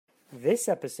This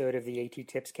episode of the AT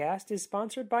Tips Cast is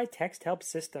sponsored by TextHelp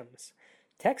Systems.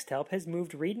 TextHelp has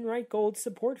moved Read and Write Gold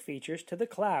support features to the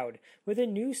cloud with a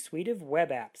new suite of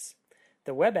web apps.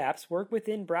 The web apps work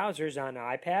within browsers on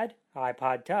iPad,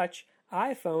 iPod Touch,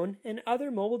 iPhone, and other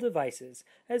mobile devices,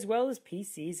 as well as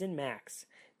PCs and Macs.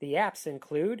 The apps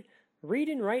include Read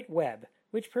and Write Web,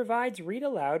 which provides read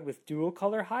aloud with dual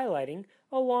color highlighting,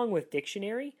 along with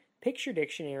dictionary, picture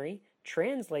dictionary,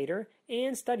 translator,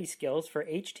 and study skills for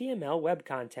HTML web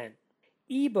content.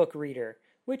 eBook Reader,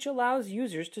 which allows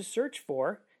users to search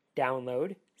for,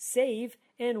 download, save,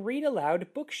 and read aloud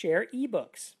Bookshare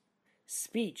ebooks.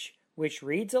 Speech, which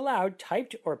reads aloud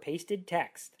typed or pasted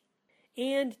text.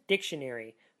 And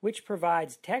Dictionary, which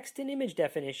provides text and image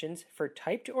definitions for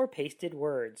typed or pasted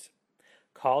words.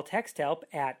 Call TextHelp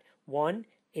at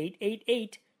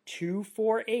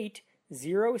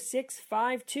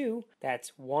 1-888-248-0652.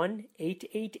 That's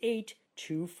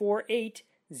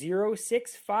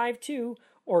 1-888-248-0652,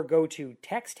 or go to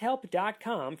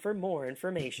texthelp.com for more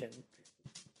information.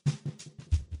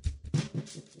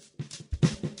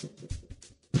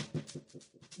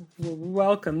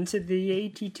 Welcome to the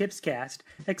AT Tips Cast,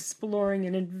 exploring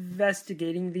and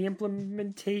investigating the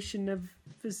implementation of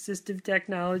assistive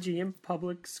technology in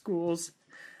public schools.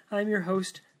 I'm your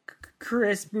host,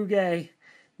 Chris Bouguet.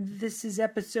 This is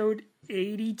episode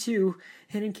 82,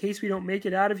 and in case we don't make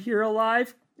it out of here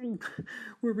alive,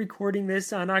 we're recording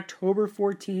this on October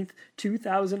 14th,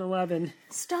 2011.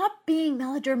 Stop being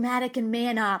melodramatic and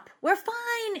man up. We're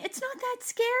fine. It's not that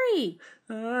scary.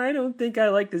 I don't think I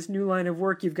like this new line of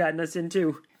work you've gotten us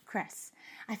into. Chris,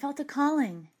 I felt a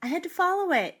calling. I had to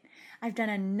follow it. I've done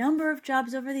a number of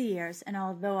jobs over the years, and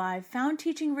although I've found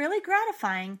teaching really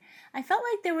gratifying, I felt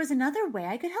like there was another way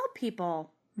I could help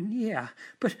people. Yeah,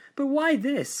 but why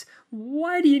this?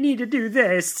 Why do you need to do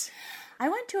this? I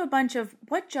went to a bunch of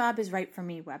what job is right for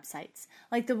me websites,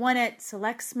 like the one at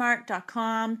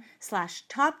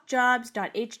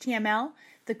selectsmart.com/topjobs.html,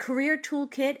 the career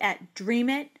toolkit at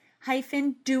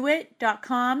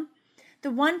dreamit-doit.com,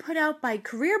 the one put out by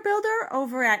Career Builder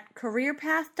over at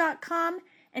careerpath.com,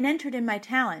 and entered in my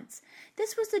talents.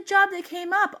 This was the job that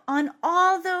came up on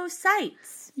all those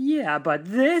sites. Yeah, but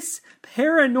this?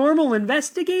 Paranormal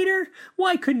investigator?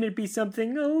 Why couldn't it be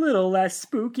something a little less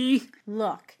spooky?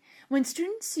 Look, when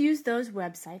students use those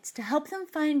websites to help them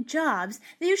find jobs,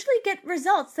 they usually get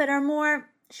results that are more,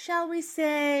 shall we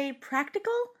say,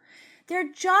 practical. They're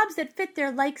jobs that fit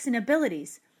their likes and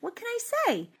abilities. What can I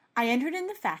say? I entered in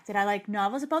the fact that I like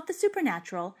novels about the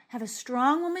supernatural, have a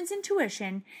strong woman's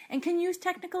intuition, and can use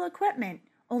technical equipment.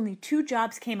 Only 2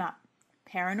 jobs came up: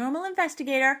 paranormal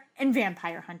investigator and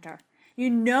vampire hunter. You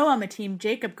know I'm a Team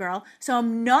Jacob girl, so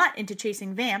I'm not into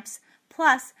chasing vamps.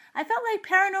 Plus, I felt like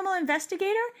paranormal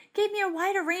investigator gave me a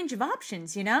wider range of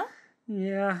options, you know?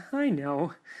 Yeah, I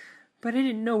know. But I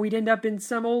didn't know we'd end up in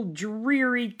some old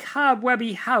dreary,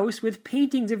 cobwebby house with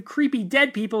paintings of creepy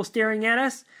dead people staring at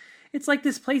us. It's like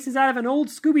this place is out of an old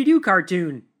Scooby-Doo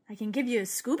cartoon. I can give you a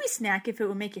Scooby snack if it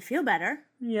would make you feel better.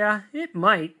 Yeah, it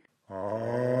might.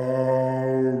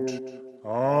 Out!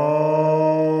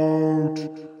 Out!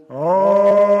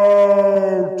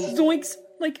 Out! Zoinks!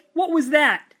 Like, what was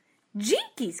that?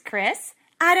 Jinkies, Chris.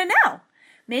 I don't know.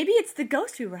 Maybe it's the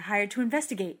ghost we were hired to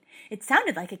investigate. It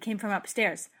sounded like it came from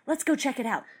upstairs. Let's go check it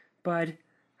out. Bud,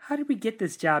 how did we get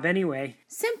this job anyway?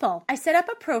 Simple. I set up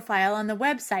a profile on the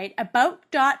website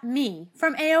about.me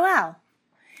from AOL.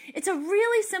 It's a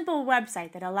really simple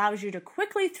website that allows you to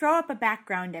quickly throw up a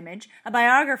background image, a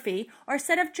biography, or a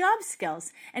set of job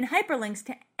skills, and hyperlinks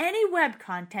to any web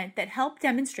content that help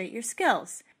demonstrate your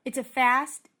skills. It's a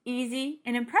fast, easy,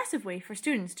 and impressive way for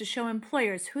students to show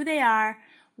employers who they are,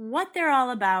 what they're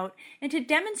all about, and to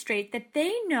demonstrate that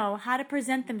they know how to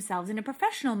present themselves in a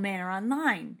professional manner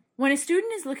online. When a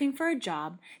student is looking for a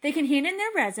job, they can hand in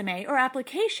their resume or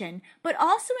application, but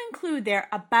also include their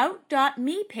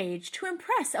about.me page to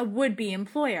impress a would-be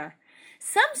employer.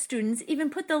 Some students even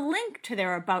put the link to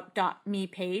their about.me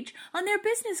page on their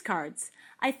business cards.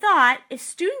 I thought, if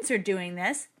students are doing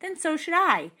this, then so should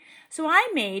I. So I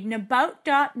made an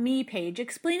about.me page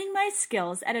explaining my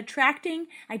skills at attracting,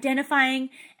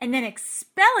 identifying, and then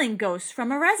expelling ghosts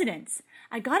from a residence.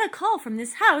 I got a call from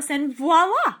this house and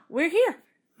voila, we're here.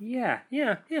 Yeah.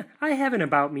 I have an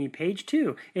About Me page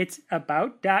too. It's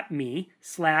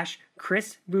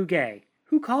about.me/Chris Bouguet.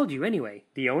 Who called you anyway?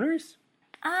 The owners?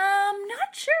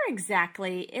 Not sure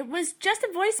exactly. It was just a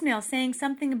voicemail saying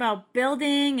something about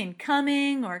building and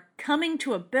coming or coming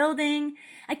to a building.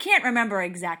 I can't remember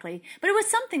exactly, but it was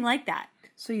something like that.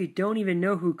 So you don't even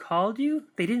know who called you?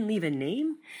 They didn't leave a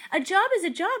name? A job is a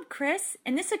job, Chris.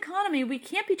 In this economy, we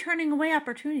can't be turning away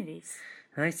opportunities.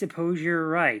 I suppose you're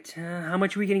right. How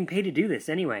much are we getting paid to do this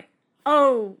anyway?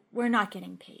 Oh, we're not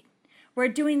getting paid. We're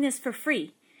doing this for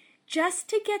free, just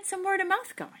to get some word of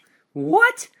mouth going.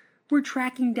 What? We're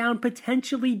tracking down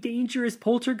potentially dangerous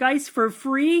poltergeists for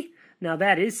free? Now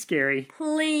that is scary.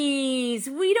 Please,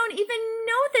 we don't even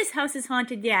know this house is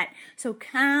haunted yet, so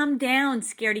calm down,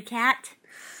 scaredy cat.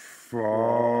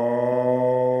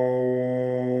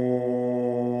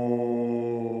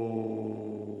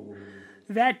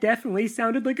 That definitely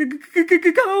sounded like a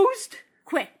ghost.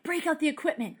 Quick, break out the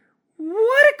equipment.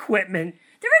 What equipment?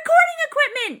 The recording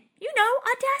equipment! You know,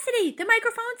 Audacity, the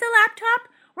microphones, the laptop.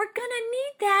 We're gonna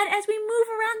need that as we move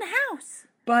around the house.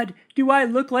 Bud, do I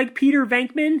look like Peter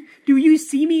Venkman? Do you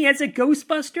see me as a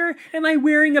Ghostbuster? Am I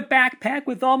wearing a backpack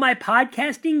with all my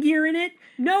podcasting gear in it?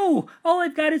 No, all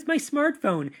I've got is my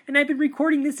smartphone, and I've been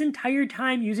recording this entire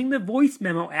time using the voice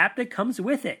memo app that comes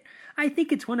with it. I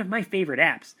think it's one of my favorite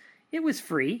apps. It was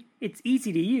free, it's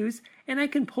easy to use, and I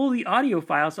can pull the audio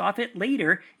files off it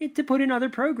later to put in other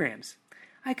programs.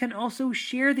 I can also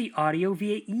share the audio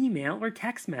via email or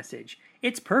text message.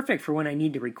 It's perfect for when I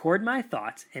need to record my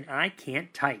thoughts and I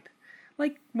can't type,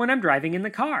 like when I'm driving in the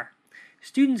car.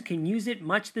 Students can use it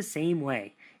much the same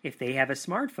way. If they have a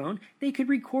smartphone, they could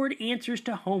record answers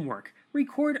to homework,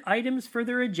 record items for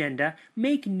their agenda,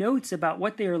 make notes about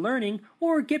what they are learning,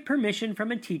 or get permission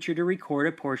from a teacher to record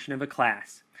a portion of a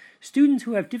class. Students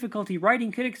who have difficulty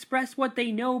writing could express what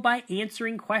they know by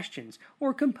answering questions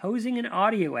or composing an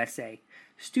audio essay.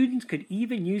 Students could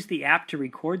even use the app to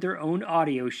record their own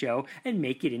audio show and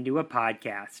make it into a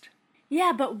podcast.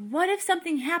 Yeah, but what if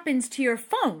something happens to your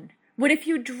phone? What if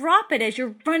you drop it as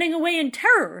you're running away in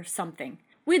terror or something?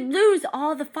 We'd lose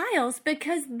all the files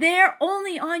because they're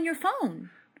only on your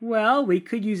phone. Well, we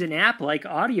could use an app like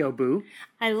AudioBoo.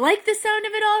 I like the sound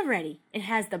of it already. It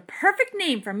has the perfect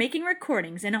name for making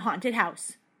recordings in a haunted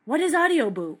house. What is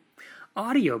AudioBoo?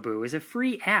 AudioBoo is a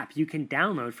free app you can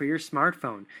download for your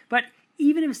smartphone. But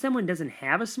even if someone doesn't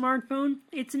have a smartphone,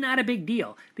 it's not a big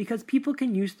deal because people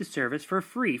can use the service for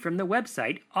free from the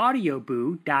website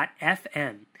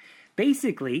audioboo.fm.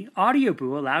 Basically,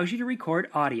 AudioBoo allows you to record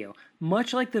audio,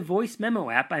 much like the voice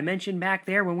memo app I mentioned back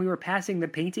there when we were passing the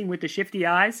painting with the shifty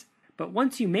eyes. But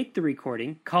once you make the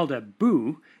recording, called a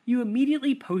boo, you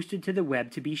immediately post it to the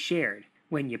web to be shared.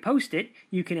 When you post it,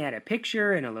 you can add a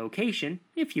picture and a location.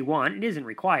 If you want, it isn't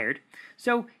required.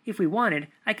 So, if we wanted,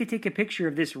 I could take a picture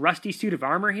of this rusty suit of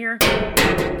armor here.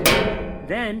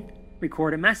 Then,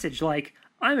 record a message like,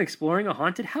 "I'm exploring a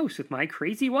haunted house with my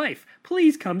crazy wife.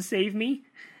 Please come save me."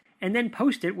 And then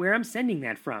post it where I'm sending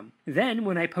that from. Then,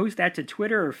 when I post that to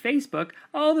Twitter or Facebook,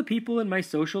 all the people in my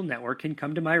social network can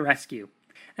come to my rescue.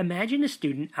 Imagine a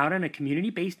student out on a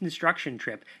community-based instruction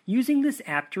trip using this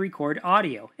app to record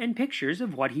audio and pictures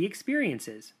of what he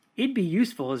experiences. It'd be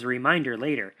useful as a reminder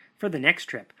later, for the next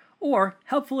trip, or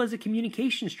helpful as a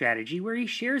communication strategy where he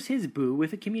shares his boo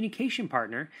with a communication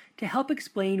partner to help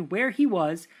explain where he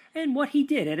was and what he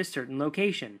did at a certain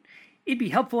location. It'd be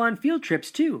helpful on field trips,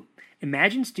 too.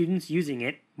 Imagine students using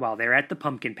it while they're at the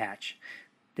pumpkin patch.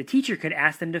 The teacher could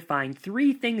ask them to find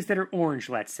 3 things that are orange,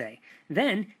 let's say.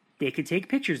 Then, they could take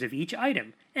pictures of each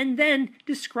item, and then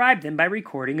describe them by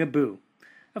recording a boo.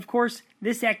 Of course,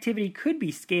 this activity could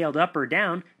be scaled up or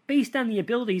down based on the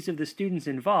abilities of the students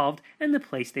involved and the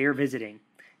place they are visiting.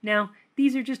 Now,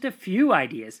 these are just a few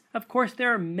ideas. Of course,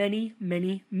 there are many,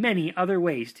 many, many other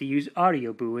ways to use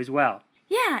AudioBoo as well.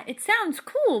 Yeah, it sounds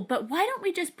cool, but why don't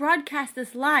we just broadcast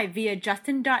this live via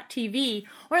justin.tv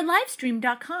or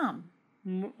livestream.com?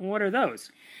 What are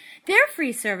those? They're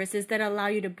free services that allow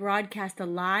you to broadcast a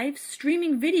live,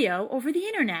 streaming video over the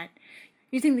internet.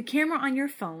 Using the camera on your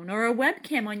phone or a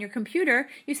webcam on your computer,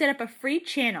 you set up a free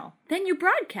channel. Then you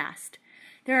broadcast.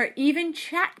 There are even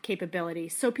chat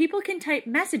capabilities, so people can type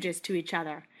messages to each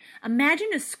other. Imagine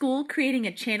a school creating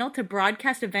a channel to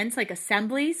broadcast events like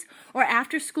assemblies or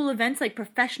after-school events like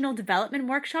professional development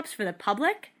workshops for the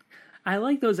public. I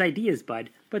like those ideas,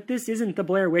 Bud, but this isn't the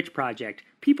Blair Witch Project.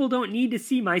 People don't need to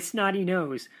see my snotty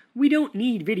nose. We don't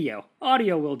need video.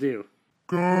 Audio will do.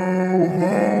 Go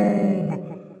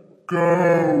home!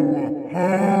 Go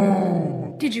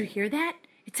home! Did you hear that?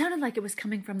 It sounded like it was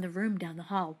coming from the room down the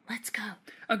hall. Let's go.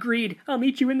 Agreed. I'll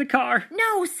meet you in the car.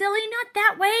 No, silly, not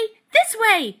that way. This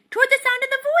way, toward the sound of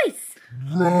the voice.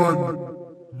 Run!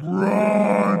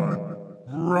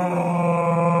 Run!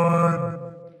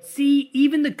 Run! See,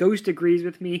 even the ghost agrees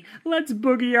with me. Let's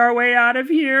boogie our way out of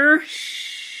here.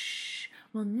 Shh.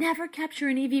 We'll never capture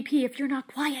an EVP if you're not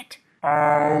quiet.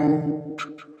 Out!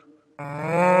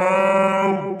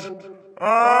 Out!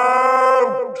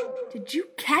 Out! Did you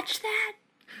catch that?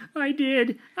 I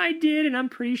did, and I'm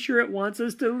pretty sure it wants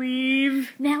us to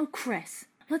leave. Now, Chris,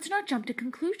 let's not jump to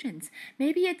conclusions.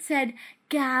 Maybe it said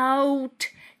gout,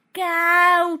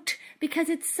 because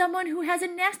it's someone who has a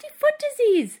nasty foot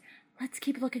disease. Let's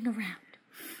keep looking around.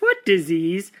 Foot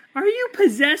disease? Are you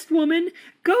possessed, woman?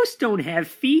 Ghosts don't have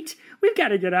feet. We've got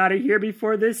to get out of here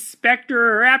before this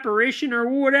specter or apparition or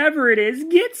whatever it is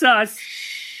gets us.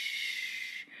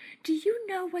 Shh. Do you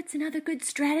know what's another good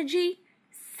strategy?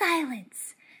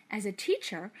 Silence. As a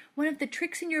teacher, one of the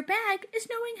tricks in your bag is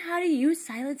knowing how to use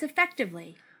silence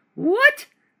effectively. What?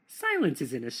 Silence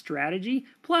isn't a strategy.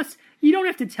 Plus, you don't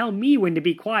have to tell me when to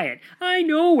be quiet. I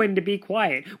know when to be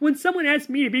quiet. When someone asks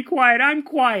me to be quiet, I'm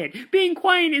quiet. Being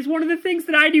quiet is one of the things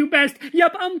that I do best.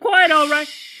 Yup, I'm quiet, all right.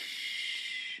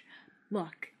 Shh.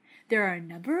 Look, there are a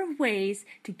number of ways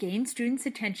to gain students'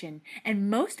 attention,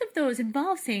 and most of those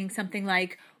involve saying something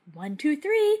like, 1, 2,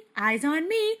 3, eyes on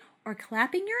me, or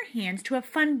clapping your hands to a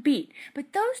fun beat.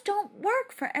 But those don't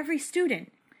work for every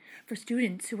student. For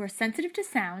students who are sensitive to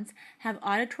sounds, have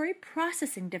auditory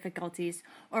processing difficulties,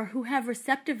 or who have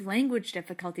receptive language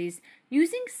difficulties,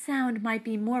 using sound might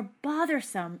be more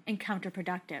bothersome and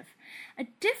counterproductive. A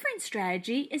different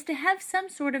strategy is to have some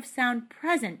sort of sound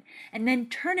present and then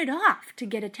turn it off to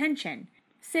get attention.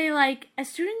 Say, like, as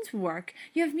students work,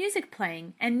 you have music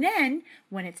playing, and then,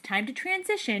 when it's time to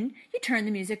transition, you turn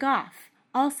the music off.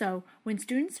 Also, when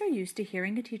students are used to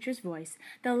hearing the teacher's voice,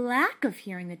 the lack of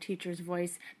hearing the teacher's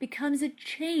voice becomes a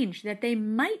change that they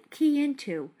might key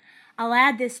into. I'll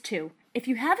add this too. If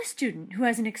you have a student who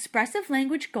has an expressive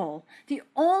language goal, the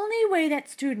only way that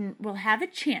student will have a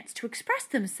chance to express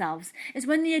themselves is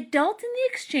when the adult in the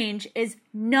exchange is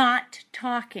not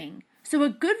talking. So a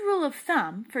good rule of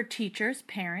thumb for teachers,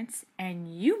 parents,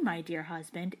 and you, my dear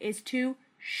husband, is to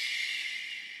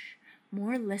shh,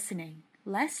 more listening.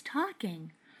 Less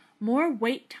talking, more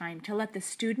wait time to let the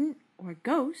student or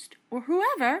ghost or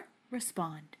whoever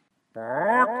respond.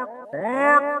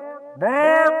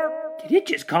 Did it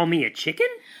just call me a chicken?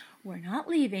 We're not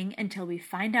leaving until we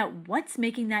find out what's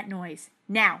making that noise.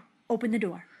 Now, open the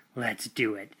door. Let's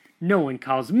do it. No one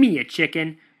calls me a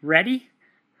chicken. Ready,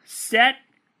 set,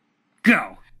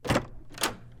 go. Ah!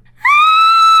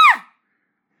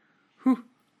 Who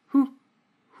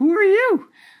are you?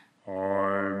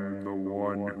 I'm the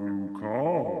one who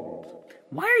called.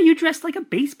 Why are you dressed like a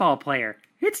baseball player?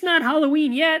 It's not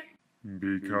Halloween yet.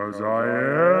 Because I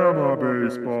am a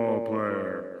baseball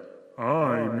player.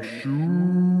 I'm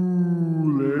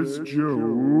Shoeless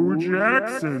Joe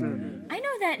Jackson. I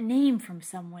know that name from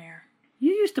somewhere.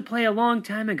 You used to play a long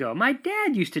time ago. My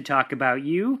dad used to talk about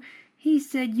you. He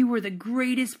said you were the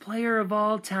greatest player of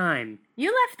all time.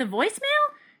 You left the voicemail?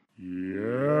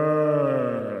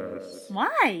 Yes.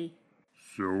 Why?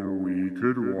 So we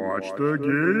could watch the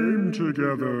game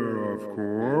together, of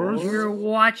course. You're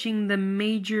watching the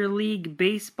Major League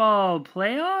Baseball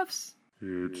playoffs?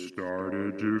 It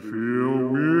started to feel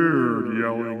weird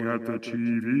yelling at the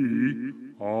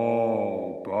TV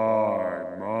all by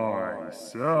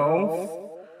myself.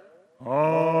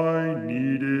 I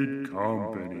needed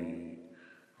company.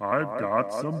 I've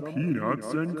got some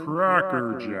peanuts and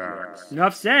Cracker Jacks.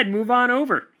 Enough said, move on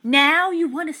over. Now you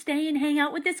want to stay and hang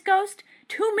out with this ghost?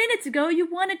 2 minutes ago you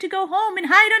wanted to go home and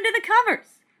hide under the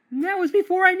covers. And that was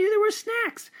before I knew there were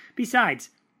snacks. Besides,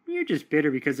 you're just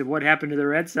bitter because of what happened to the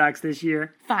Red Sox this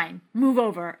year. Fine, move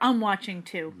over. I'm watching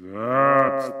too.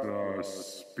 That's the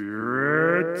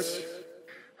spirit.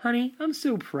 Honey, I'm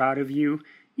so proud of you.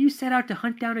 You set out to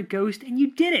hunt down a ghost and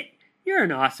you did it. You're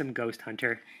an awesome ghost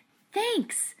hunter.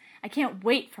 Thanks. I can't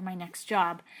wait for my next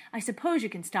job. I suppose you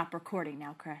can stop recording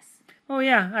now, Chris. Oh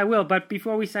yeah, I will, but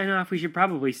before we sign off, we should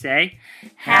probably say...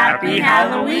 Happy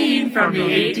Halloween from the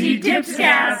AT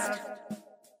Tipscast!